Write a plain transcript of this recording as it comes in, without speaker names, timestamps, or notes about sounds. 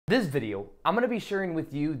This video, I'm going to be sharing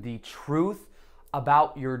with you the truth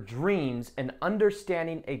about your dreams and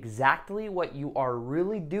understanding exactly what you are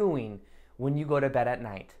really doing when you go to bed at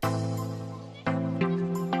night.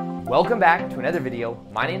 Welcome back to another video.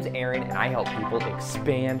 My name's Aaron and I help people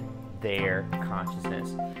expand their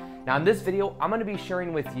consciousness. Now in this video, I'm going to be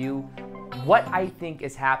sharing with you what I think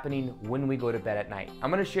is happening when we go to bed at night.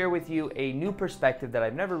 I'm going to share with you a new perspective that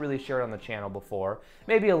I've never really shared on the channel before.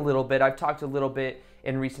 Maybe a little bit. I've talked a little bit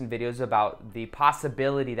in recent videos about the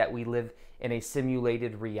possibility that we live in a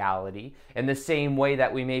simulated reality in the same way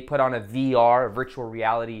that we may put on a VR, a virtual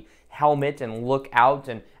reality helmet, and look out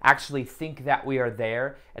and actually think that we are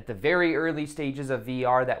there. At the very early stages of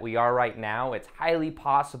VR that we are right now, it's highly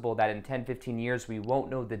possible that in 10-15 years we won't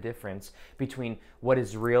know the difference between what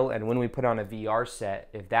is real and when we put on a VR set,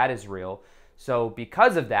 if that is real. So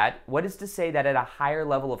because of that, what is to say that at a higher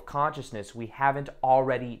level of consciousness we haven't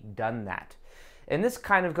already done that? And this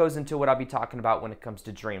kind of goes into what I'll be talking about when it comes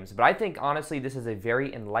to dreams. But I think, honestly, this is a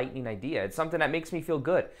very enlightening idea. It's something that makes me feel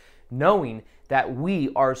good, knowing that we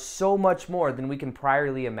are so much more than we can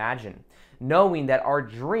priorly imagine. Knowing that our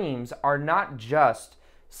dreams are not just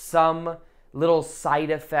some little side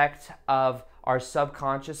effect of our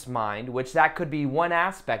subconscious mind, which that could be one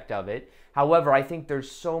aspect of it. However, I think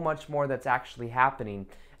there's so much more that's actually happening.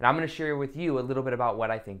 And I'm going to share with you a little bit about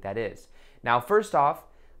what I think that is. Now, first off,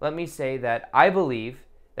 let me say that I believe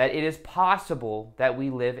that it is possible that we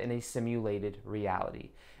live in a simulated reality.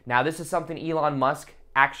 Now, this is something Elon Musk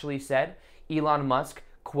actually said. Elon Musk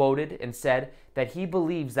quoted and said that he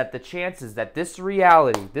believes that the chances that this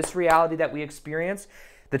reality that we experience,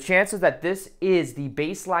 the chances that this is the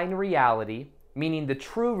baseline reality, meaning the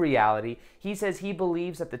true reality, he says he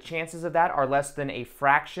believes that the chances of that are less than a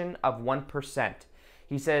fraction of 1%.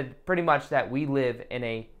 He said pretty much that we live in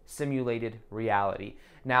a simulated reality.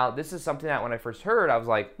 Now, this is something that when I first heard, I was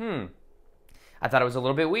like, I thought it was a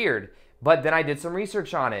little bit weird. But then I did some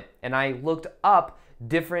research on it, and I looked up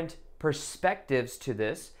different perspectives to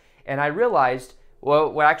this, and I realized,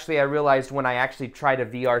 I realized when I actually tried a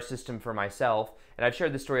VR system for myself, and I've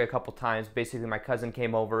shared this story a couple times. Basically, my cousin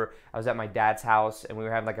came over, I was at my dad's house, and we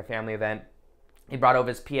were having like a family event. He brought over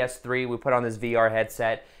his PS3, we put on this VR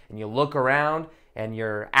headset, and you look around, and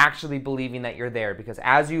you're actually believing that you're there, because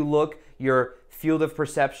as you look, your field of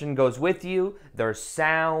perception goes with you. There's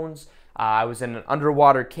sounds. I was in an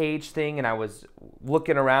underwater cage thing, and I was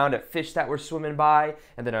looking around at fish that were swimming by,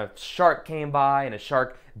 and then a shark came by, and a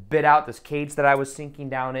shark bit out this cage that I was sinking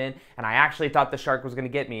down in, and I actually thought the shark was going to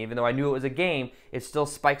get me. Even though I knew it was a game, it still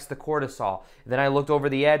spikes the cortisol. And then I looked over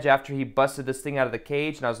the edge after he busted this thing out of the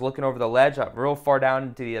cage, and I was looking over the ledge up real far down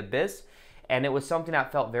into the abyss, and it was something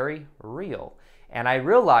that felt very real. And I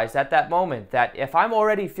realized at that moment that if I'm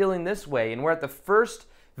already feeling this way, and we're at the first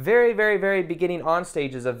very beginning on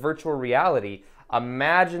stages of virtual reality,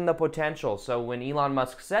 imagine the potential. So when Elon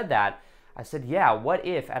Musk said that, I said, yeah, what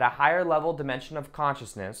if at a higher level dimension of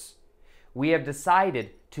consciousness, we have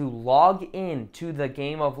decided to log in to the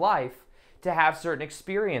game of life to have certain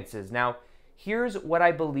experiences? Now, here's what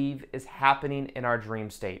I believe is happening in our dream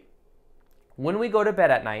state. When we go to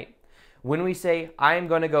bed at night, when we say, I am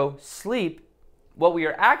going to go sleep, what we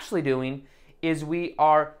are actually doing is we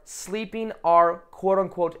are sleeping our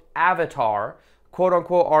quote-unquote avatar,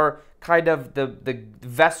 quote-unquote our kind of the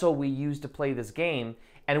vessel we use to play this game,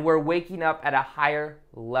 and we're waking up at a higher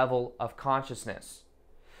level of consciousness.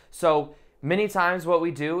 So many times what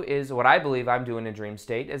we do is, what I believe I'm doing in dream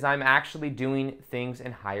state, is I'm actually doing things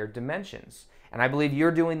in higher dimensions. And I believe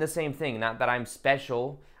you're doing the same thing. Not that I'm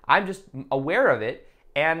special, I'm just aware of it,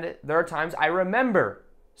 and there are times I remember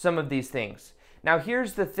some of these things. Now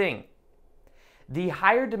here's the thing. The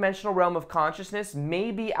higher dimensional realm of consciousness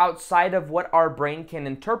may be outside of what our brain can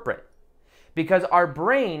interpret, because our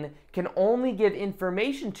brain can only give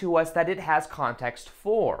information to us that it has context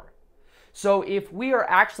for. So if we are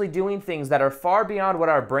actually doing things that are far beyond what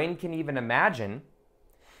our brain can even imagine,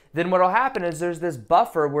 then what will happen is there's this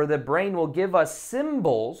buffer where the brain will give us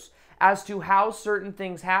symbols as to how certain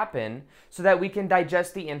things happen so that we can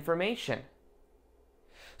digest the information.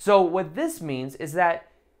 So what this means is that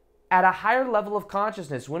at a higher level of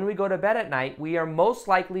consciousness, when we go to bed at night, we are most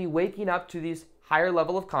likely waking up to this higher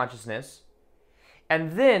level of consciousness.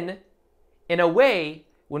 And then, in a way,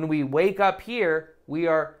 when we wake up here, we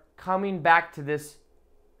are coming back to this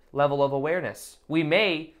level of awareness. We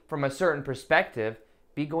may, from a certain perspective,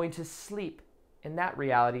 be going to sleep in that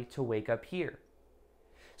reality to wake up here.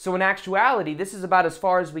 So in actuality, this is about as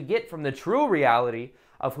far as we get from the true reality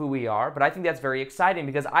of who we are, but I think that's very exciting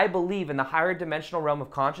because I believe in the higher dimensional realm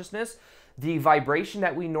of consciousness, the vibration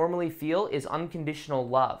that we normally feel is unconditional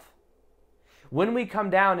love. When we come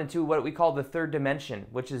down into what we call the third dimension,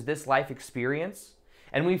 which is this life experience,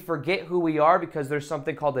 and we forget who we are because there's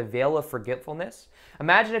something called a veil of forgetfulness.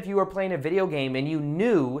 Imagine if you were playing a video game and you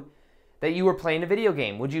knew that you were playing a video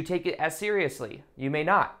game. Would you take it as seriously? You may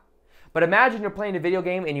not. But imagine you're playing a video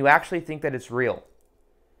game and you actually think that it's real.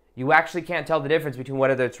 You actually can't tell the difference between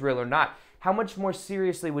whether it's real or not. How much more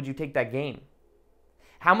seriously would you take that game?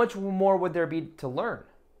 How much more would there be to learn?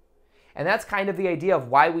 And that's kind of the idea of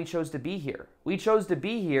why we chose to be here. We chose to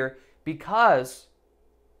be here because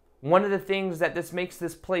one of the things that makes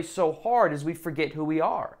this place so hard is we forget who we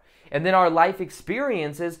are. And then our life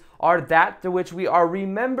experiences are that to which we are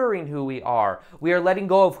remembering who we are. We are letting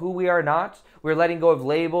go of who we are not. We're letting go of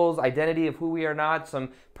labels, identity of who we are not, some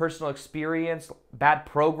personal experience, bad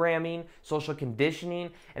programming, social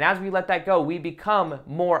conditioning. And as we let that go, we become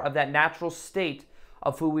more of that natural state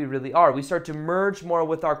of who we really are. We start to merge more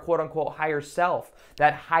with our quote-unquote higher self,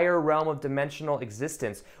 that higher realm of dimensional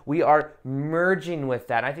existence. We are merging with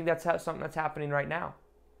that. I think that's something that's happening right now.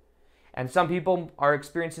 And some people are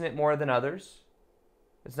experiencing it more than others.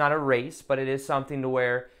 It's not a race, but it is something to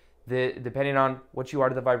where, depending on what you are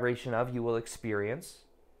to the vibration of, you will experience.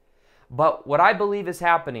 But what I believe is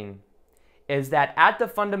happening is that at the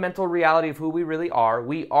fundamental reality of who we really are,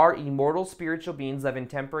 we are immortal spiritual beings living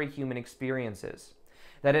temporary human experiences.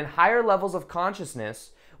 That in higher levels of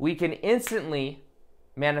consciousness, we can instantly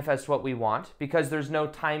manifest what we want because there's no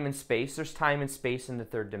time and space. There's time and space in the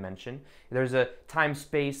third dimension. There's a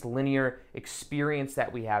time-space linear experience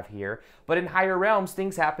that we have here. But in higher realms,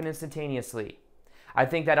 things happen instantaneously. I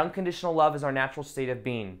think that unconditional love is our natural state of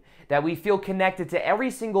being. That we feel connected to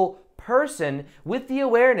every single person with the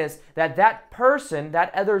awareness that that person,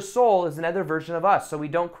 that other soul, is another version of us. So we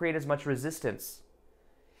don't create as much resistance.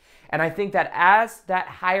 And I think that as that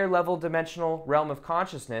higher level dimensional realm of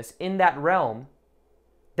consciousness, in that realm,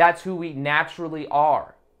 that's who we naturally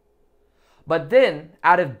are. But then,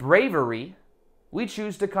 out of bravery, we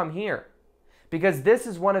choose to come here. Because this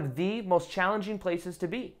is one of the most challenging places to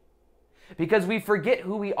be. Because we forget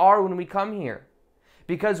who we are when we come here.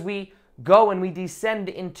 Because we go and we descend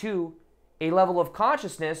into a level of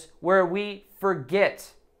consciousness where we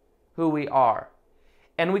forget who we are.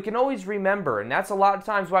 And we can always remember, and that's a lot of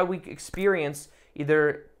times why we experience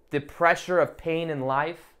either the pressure of pain in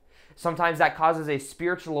life. Sometimes that causes a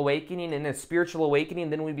spiritual awakening, and in a spiritual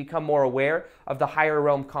awakening, then we become more aware of the higher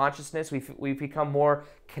realm consciousness. We become more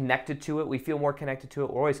connected to it. We feel more connected to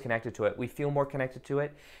it. We're always connected to it. We feel more connected to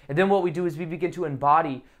it. And then what we do is we begin to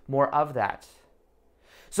embody more of that.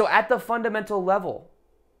 So at the fundamental level,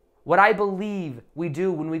 what I believe we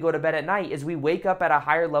do when we go to bed at night is we wake up at a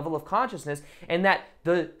higher level of consciousness, and that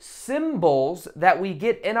the symbols that we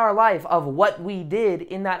get in our life of what we did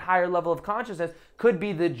in that higher level of consciousness could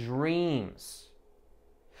be the dreams.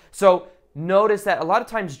 So notice that a lot of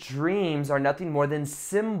times dreams are nothing more than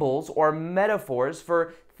symbols or metaphors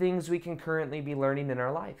for things we can currently be learning in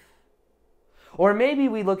our life. Or maybe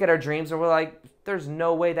we look at our dreams and we're like, there's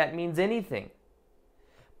no way that means anything.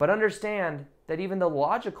 But understand that even the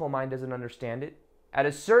logical mind doesn't understand it. At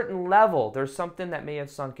a certain level, there's something that may have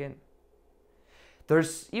sunk in.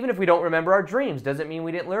 Even if we don't remember our dreams, doesn't mean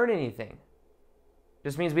we didn't learn anything.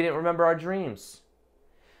 Just means we didn't remember our dreams.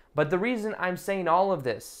 But the reason I'm saying all of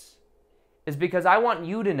this is because I want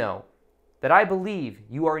you to know that I believe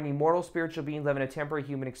you are an immortal spiritual being living a temporary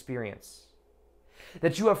human experience.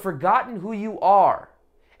 That you have forgotten who you are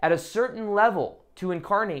at a certain level to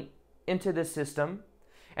incarnate into this system.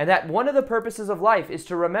 And that one of the purposes of life is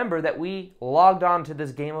to remember that we logged on to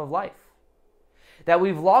this game of life. That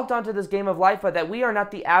we've logged on to this game of life, but that we are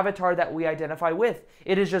not the avatar that we identify with.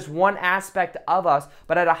 It is just one aspect of us,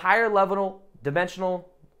 but at a higher level dimensional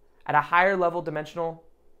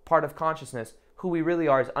part of consciousness, who we really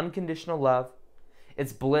are is unconditional love.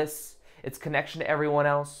 It's bliss. It's connection to everyone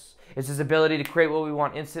else. It's this ability to create what we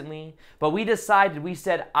want instantly. But we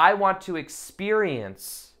said, I want to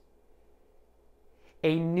experience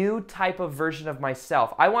a new type of version of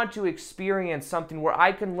myself. I want to experience something where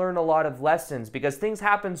I can learn a lot of lessons because things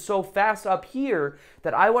happen so fast up here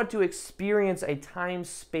that I want to experience a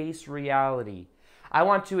time-space reality. I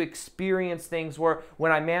want to experience things where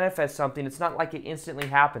when I manifest something, it's not like it instantly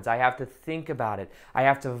happens. I have to think about it. I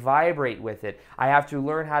have to vibrate with it. I have to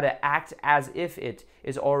learn how to act as if it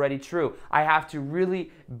is already true. I have to really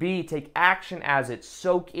take action as it,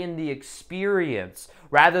 soak in the experience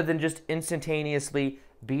rather than just instantaneously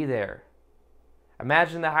be there.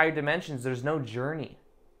 Imagine the higher dimensions, there's no journey.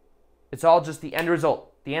 It's all just the end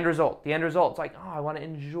result, the end result, the end result. It's like, oh, I want to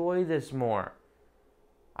enjoy this more.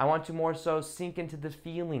 I want to more so sink into this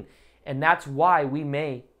feeling. And that's why we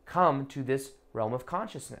may come to this realm of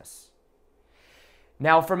consciousness.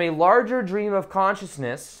 Now, from a larger dream of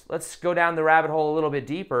consciousness, let's go down the rabbit hole a little bit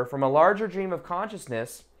deeper. From a larger dream of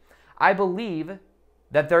consciousness, I believe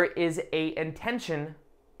that there is an intention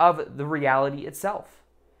of the reality itself.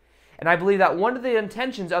 And I believe that one of the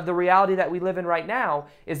intentions of the reality that we live in right now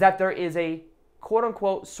is that there is a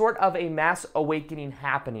quote-unquote sort of a mass awakening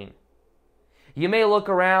happening. You may look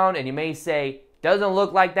around and you may say, doesn't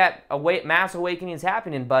look like that mass awakening is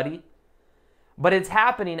happening, buddy. But it's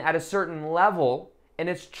happening at a certain level and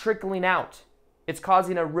it's trickling out. It's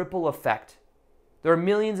causing a ripple effect. There are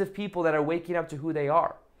millions of people that are waking up to who they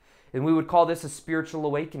are. And we would call this a spiritual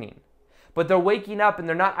awakening. But they're waking up and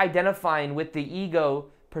they're not identifying with the ego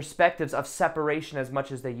perspectives of separation as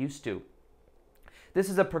much as they used to. This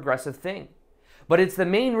is a progressive thing. But it's the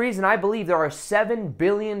main reason I believe there are 7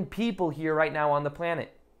 billion people here right now on the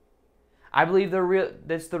planet. I believe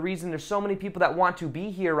that's the reason there's so many people that want to be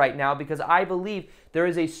here right now, because I believe there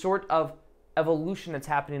is a sort of evolution that's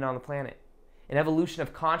happening on the planet. An evolution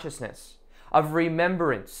of consciousness, of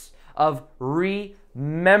remembrance, of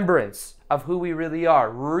remembrance of who we really are,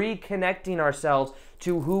 reconnecting ourselves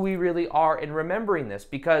to who we really are and remembering this,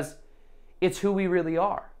 because it's who we really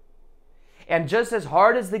are. And just as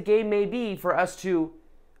hard as the game may be for us to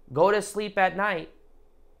go to sleep at night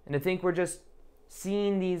and to think we're just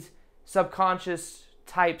seeing these subconscious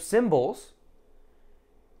type symbols,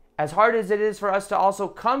 as hard as it is for us to also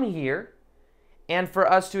come here and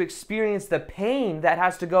for us to experience the pain that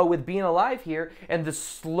has to go with being alive here and the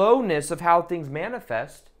slowness of how things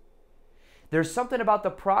manifest, there's something about the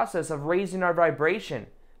process of raising our vibration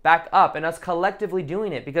back up and us collectively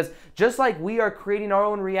doing it. Because just like we are creating our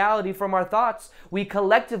own reality from our thoughts, we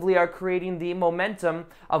collectively are creating the momentum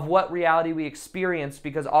of what reality we experience,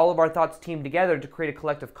 because all of our thoughts team together to create a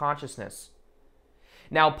collective consciousness.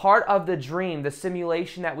 Now, part of the dream, the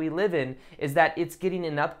simulation that we live in, is that it's getting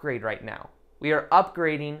an upgrade right now. We are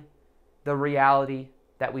upgrading the reality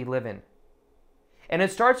that we live in. And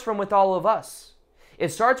it starts from with all of us. It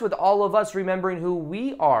starts with all of us remembering who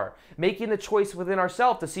we are, making the choice within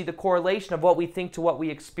ourselves to see the correlation of what we think to what we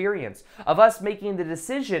experience, of us making the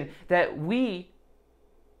decision that we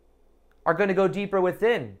are going to go deeper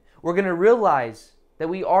within. We're going to realize that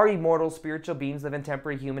we are immortal spiritual beings living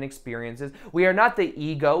temporary human experiences. We are not the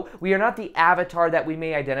ego. We are not the avatar that we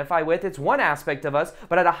may identify with. It's one aspect of us,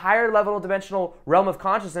 but at a higher level dimensional realm of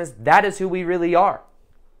consciousness, that is who we really are.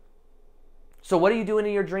 So what are you doing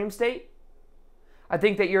in your dream state? I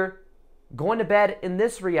think that you're going to bed in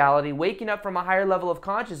this reality, waking up from a higher level of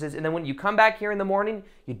consciousness, and then when you come back here in the morning,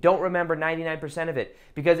 you don't remember 99% of it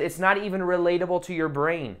because it's not even relatable to your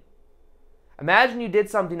brain. Imagine you did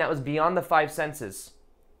something that was beyond the 5 senses.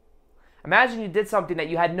 Imagine you did something that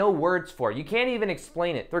you had no words for. You can't even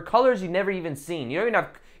explain it. There are colors you've never even seen. You don't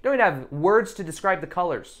even have words to describe the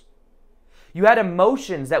colors. You had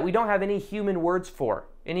emotions that we don't have any human words for,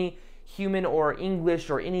 any human or English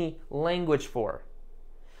or any language for.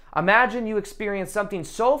 Imagine you experience something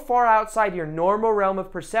so far outside your normal realm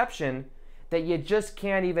of perception that you just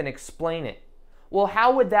can't even explain it. Well,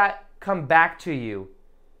 how would that come back to you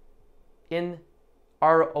in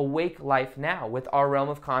our awake life now with our realm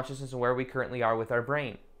of consciousness and where we currently are with our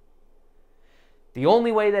brain? The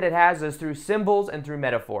only way that it has is through symbols and through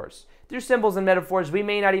metaphors. Through symbols and metaphors we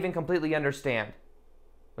may not even completely understand.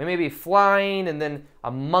 We may be flying and then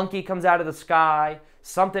a monkey comes out of the sky,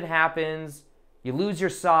 something happens, you lose your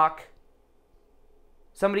sock,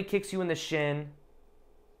 somebody kicks you in the shin,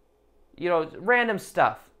 random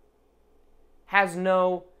stuff. Has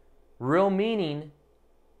no real meaning,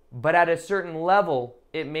 but at a certain level,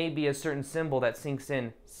 it may be a certain symbol that sinks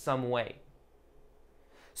in some way.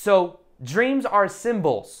 So, dreams are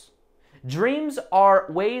symbols. Dreams are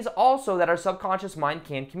ways also that our subconscious mind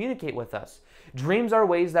can communicate with us. Dreams are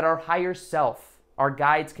ways that our higher self, our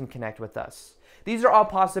guides, can connect with us. These are all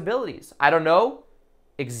possibilities. I don't know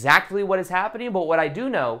exactly what is happening, but what I do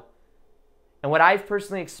know, and what I've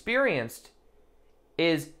personally experienced,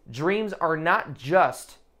 is dreams are not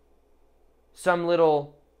just some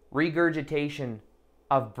little regurgitation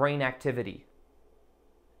of brain activity.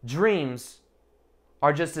 Dreams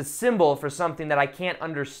are just a symbol for something that I can't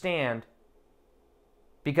understand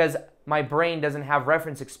because my brain doesn't have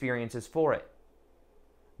reference experiences for it.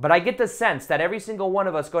 But I get the sense that every single one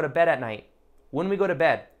of us go to bed at night. When we go to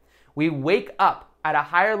bed, we wake up at a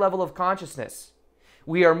higher level of consciousness.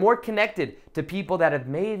 We are more connected to people that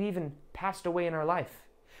may have even passed away in our life.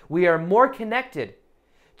 We are more connected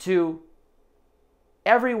to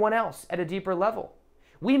everyone else at a deeper level.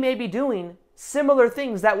 We may be doing similar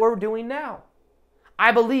things that we're doing now.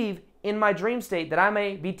 I believe in my dream state that I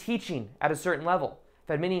may be teaching at a certain level.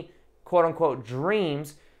 I've had many quote-unquote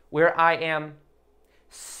dreams where I am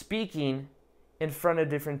speaking in front of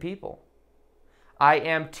different people. I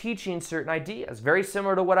am teaching certain ideas, very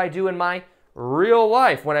similar to what I do in my real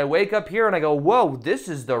life. When I wake up here and I go, whoa, this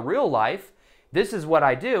is the real life. This is what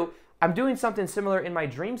I do. I'm doing something similar in my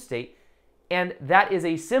dream state, and that is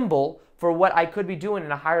a symbol for what I could be doing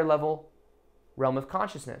in a higher level realm of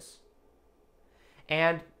consciousness.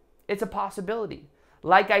 And it's a possibility.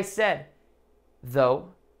 Like I said, though,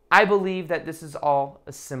 I believe that this is all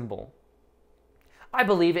a symbol. I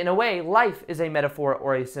believe, in a way, life is a metaphor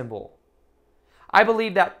or a symbol. I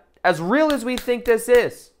believe that as real as we think this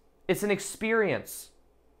is, it's an experience.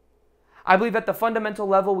 I believe at the fundamental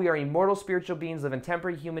level, we are immortal spiritual beings living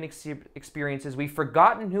temporary human experiences. We've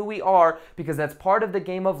forgotten who we are because that's part of the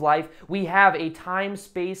game of life. We have a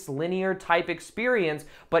time-space, linear type experience,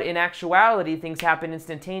 but in actuality, things happen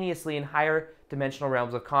instantaneously in higher dimensional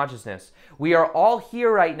realms of consciousness. We are all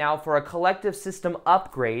here right now for a collective system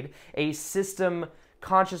upgrade, a system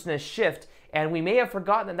consciousness shift, and we may have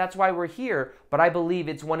forgotten that that's why we're here, but I believe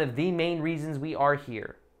it's one of the main reasons we are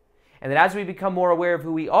here. And that as we become more aware of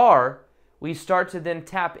who we are, we start to then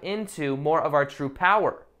tap into more of our true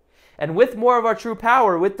power. And with more of our true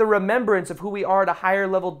power, with the remembrance of who we are at a higher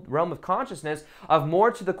level realm of consciousness, of more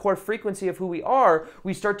to the core frequency of who we are,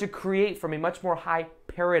 we start to create from a much more high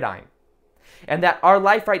paradigm. And that our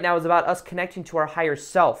life right now is about us connecting to our higher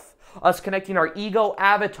self, us connecting our ego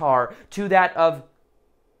avatar to that of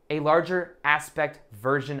a larger aspect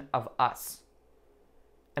version of us.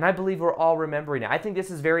 And I believe we're all remembering it. I think this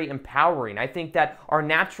is very empowering. I think that our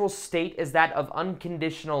natural state is that of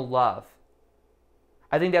unconditional love.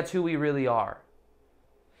 I think that's who we really are.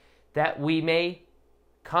 That we may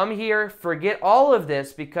come here, forget all of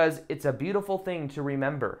this because it's a beautiful thing to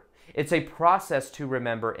remember. It's a process to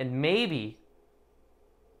remember. And maybe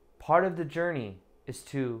part of the journey is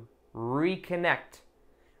to reconnect,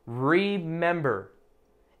 remember,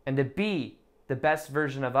 and to be the best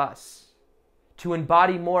version of us. To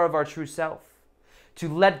embody more of our true self,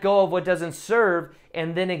 to let go of what doesn't serve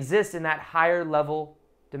and then exist in that higher level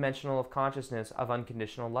dimensional of consciousness of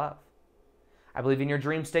unconditional love. I believe in your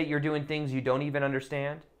dream state, you're doing things you don't even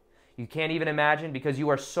understand. You can't even imagine because you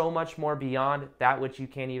are so much more beyond that which you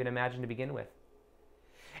can't even imagine to begin with.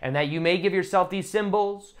 And that you may give yourself these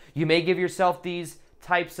symbols, you may give yourself these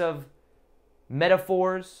types of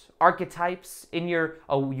metaphors, archetypes in your,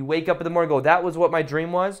 oh, you wake up in the morning and go, that was what my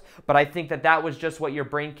dream was, but I think that that was just what your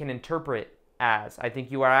brain can interpret as. I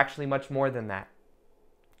think you are actually much more than that.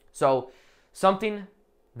 So something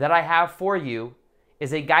that I have for you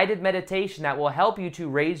is a guided meditation that will help you to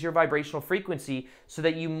raise your vibrational frequency so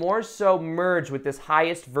that you more so merge with this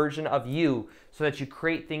highest version of you, so that you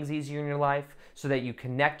create things easier in your life, so that you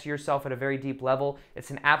connect to yourself at a very deep level. It's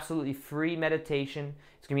an absolutely free meditation.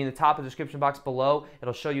 It's going to be in the top of the description box below.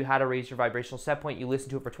 It'll show you how to raise your vibrational set point. You listen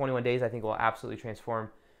to it for 21 days. I think it will absolutely transform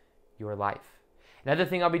your life. Another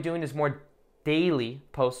thing I'll be doing is more daily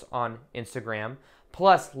posts on Instagram,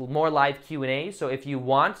 plus more live Q&A. So if you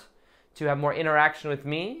want to have more interaction with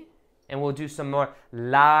me, and we'll do some more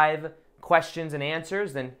live questions and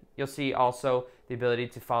answers, then you'll see also the ability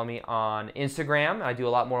to follow me on Instagram. I do a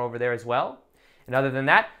lot more over there as well. And other than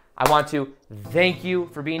that, I want to thank you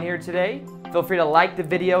for being here today. Feel free to like the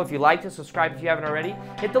video if you liked it, subscribe if you haven't already.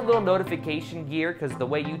 Hit the little notification gear, because the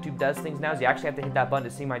way YouTube does things now is you actually have to hit that button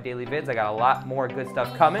to see my daily vids. I got a lot more good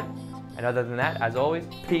stuff coming. And other than that, as always,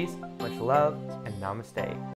 peace, much love, and namaste.